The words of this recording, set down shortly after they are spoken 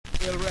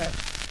We'll rest.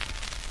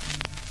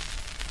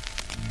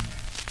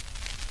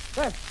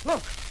 There,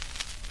 look.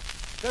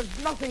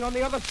 There's nothing on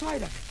the other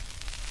side of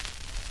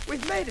it.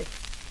 We've made it.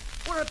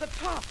 We're at the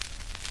top.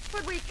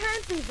 But we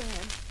can't be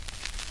there.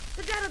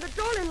 The data that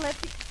Dolan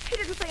left, he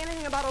didn't say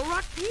anything about a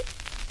rock peak.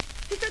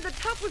 He said the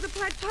top was a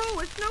plateau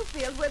with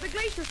snowfields where the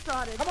glacier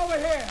started. Come over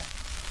here.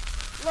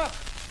 Look.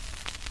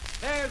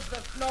 There's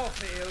the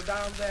snowfield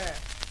down there.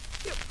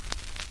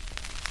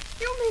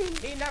 You mean...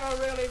 He never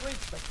really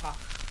reached the top.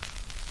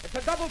 It's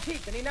a double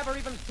peak, and he never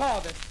even saw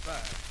this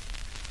first.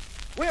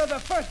 We're the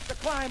first to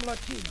climb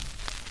Latino.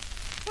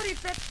 What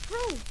if that's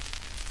true?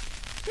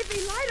 If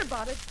he lied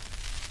about it?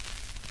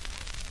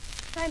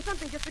 And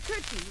something just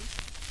occurred to you.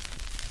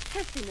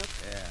 Testing it.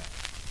 Yeah.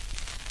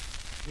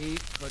 He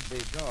could be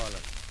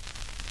Dorland.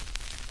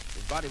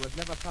 His body was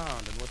never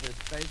found, and with his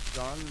face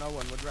gone, no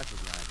one would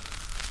recognize him.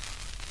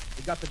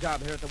 He got the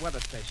job here at the weather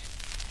station.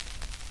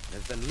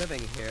 And has been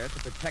living here to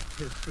protect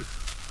his secret.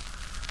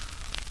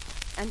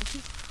 And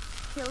he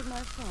killed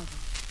my father.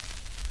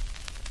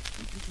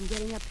 And we can get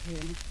him up here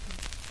and explain.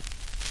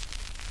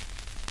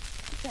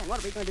 Sam, what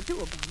are we going to do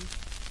about him?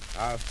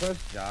 Our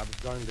first job is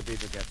going to be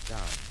to get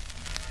down.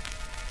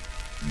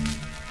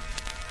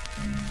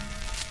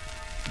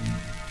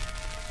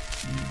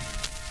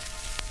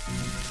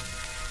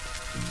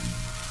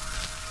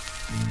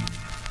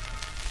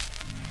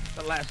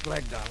 The last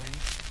leg, darling.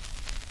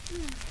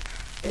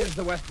 Here's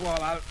the west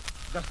wall. I'll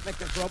just make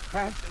this rope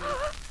fast.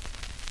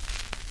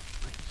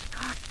 Wait,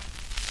 Scott.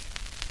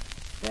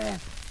 There.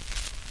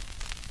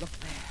 Look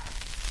there.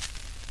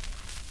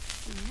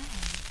 A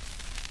man.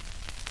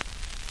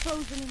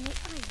 Frozen in the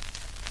ice.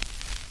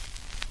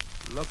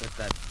 Look at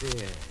that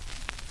beard.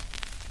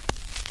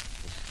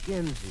 The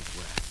skins he's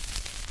wearing.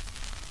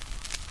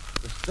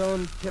 The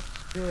stone-tipped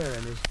spear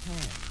in his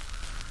hand.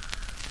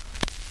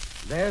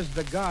 There's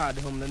the god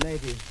whom the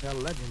natives tell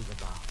legends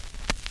about.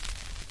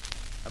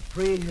 A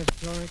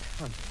prehistoric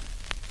hunter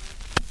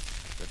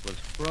that was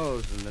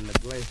frozen in the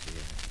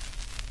glacier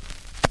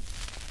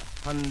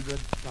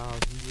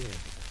 100,000 years ago.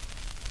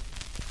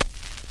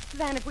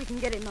 Van, if we can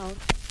get him out.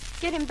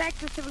 Get him back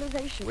to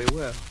civilization. We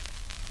will.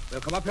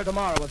 We'll come up here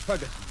tomorrow with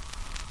Ferguson.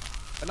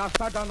 And now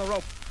start down the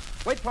rope.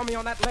 Wait for me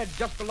on that ledge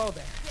just below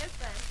there. Yes,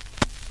 Van.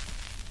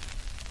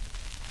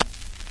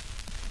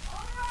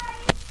 All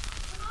right.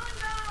 Come on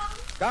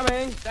down.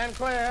 Coming. Stand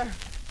clear.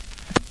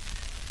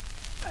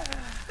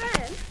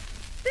 Van,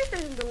 this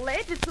isn't a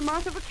ledge. It's the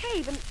mouth of a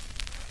cave.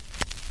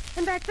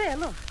 And back there,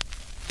 look.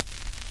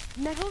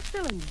 Metal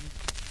cylinders.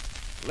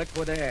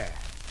 Liquid air.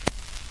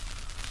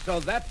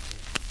 So that's it.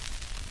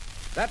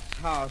 That's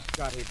how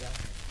Scotty died.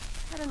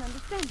 I don't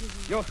understand you.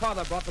 Your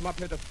father brought them up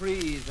here to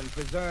freeze and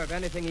preserve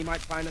anything he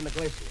might find in the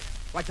glacier.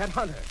 Like that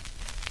hunter.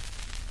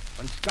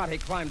 When Scotty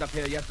climbed up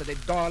here yesterday,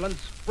 Dorland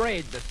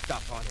sprayed the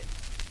stuff on him.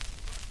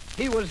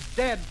 He was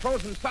dead,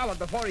 frozen solid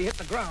before he hit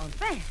the ground.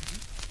 Van.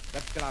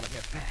 Let's get out of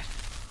here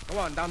fast. Go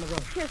on, down the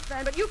road. Yes,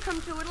 Van, but you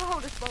come too. It'll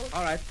hold us both.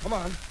 All right, come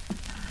on.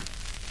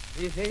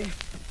 Easy.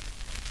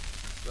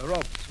 The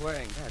rope's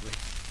swaying badly.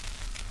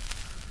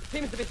 It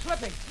seems to be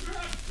slipping. You're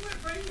not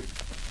slipping.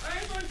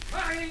 I'm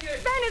untying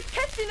it. Van is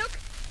testing. Look.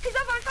 He's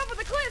up on top of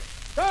the cliff.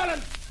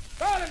 Dorland!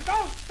 Dorland,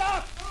 don't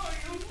stop! Oh,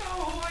 you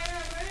know who I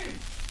am, eh?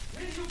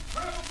 And you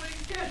probably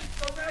guessed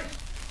the rest.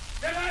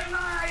 That I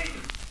lied.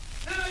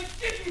 That I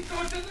didn't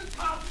go to the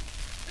top.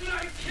 And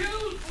I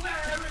killed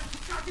Blair and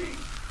Scotty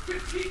to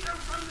keep them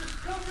from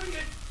discovering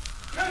it.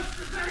 Just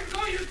as I'm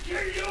going to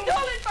kill you.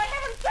 Dolan, for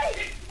heaven's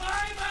sake! It's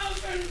my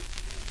mountain.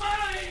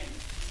 Mine.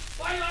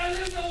 While I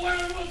live, the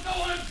world will go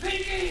on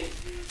thinking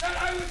that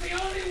I was the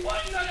only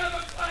one that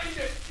ever climbed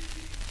it.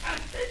 At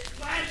this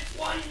last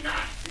one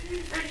knot,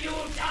 and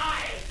you'll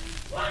die.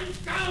 One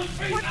down,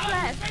 3,000 What's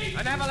that? feet.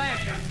 An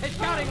avalanche. It's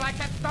shouting like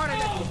that started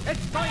it.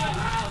 It's going up.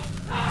 Out.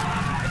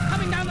 It's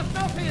coming down the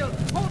snowfield.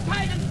 Hold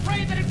tight and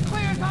pray that it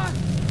clears us.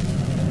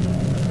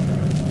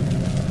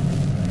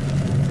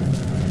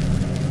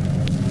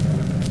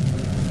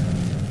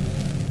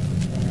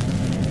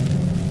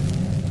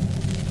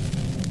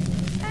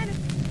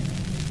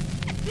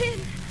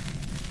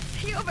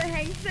 The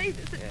overhang saved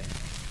us.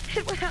 Yeah.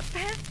 It went out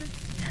past us.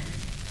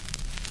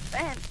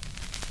 Van,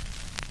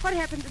 what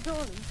happened to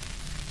Dolan?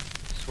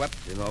 Swept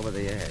him over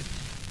the edge.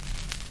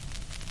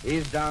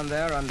 He's down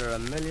there under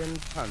 1 million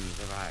tons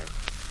of ice.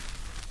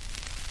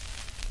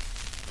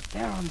 But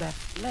there on that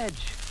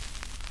ledge.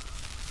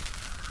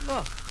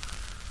 Look.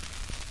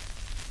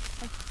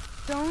 A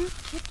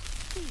stone-tipped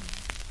spear.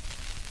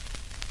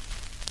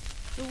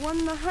 The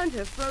one the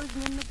hunter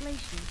frozen in the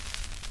glacier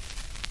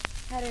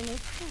had in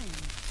his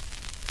hand.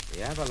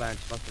 The avalanche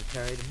must have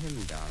carried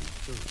him down,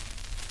 too.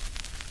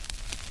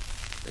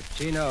 The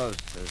Chinos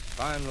has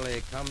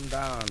finally come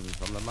down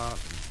from the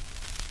mountain.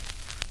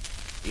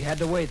 He had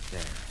to wait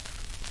there,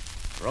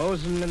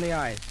 frozen in the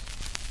ice,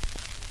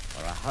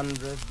 for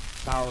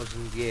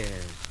 100,000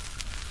 years.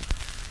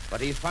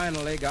 But he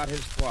finally got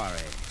his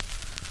quarry,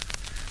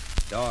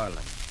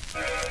 Dorland.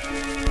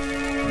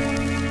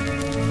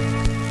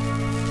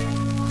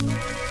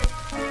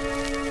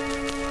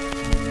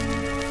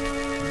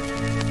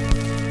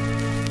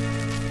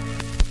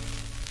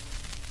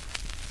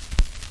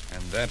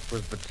 That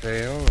was the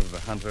tale of the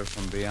hunter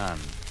from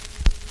beyond.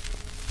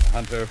 The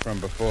hunter from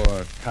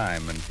before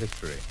time and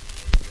history.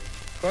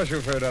 Of course,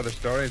 you've heard other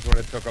stories where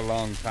it took a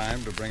long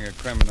time to bring a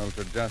criminal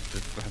to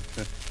justice,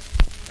 but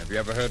have you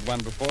ever heard one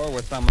before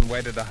where someone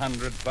waited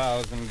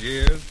 100,000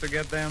 years to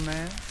get their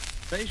man?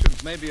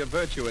 Patience may be a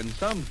virtue in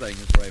some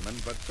things, Raymond,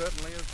 but certainly is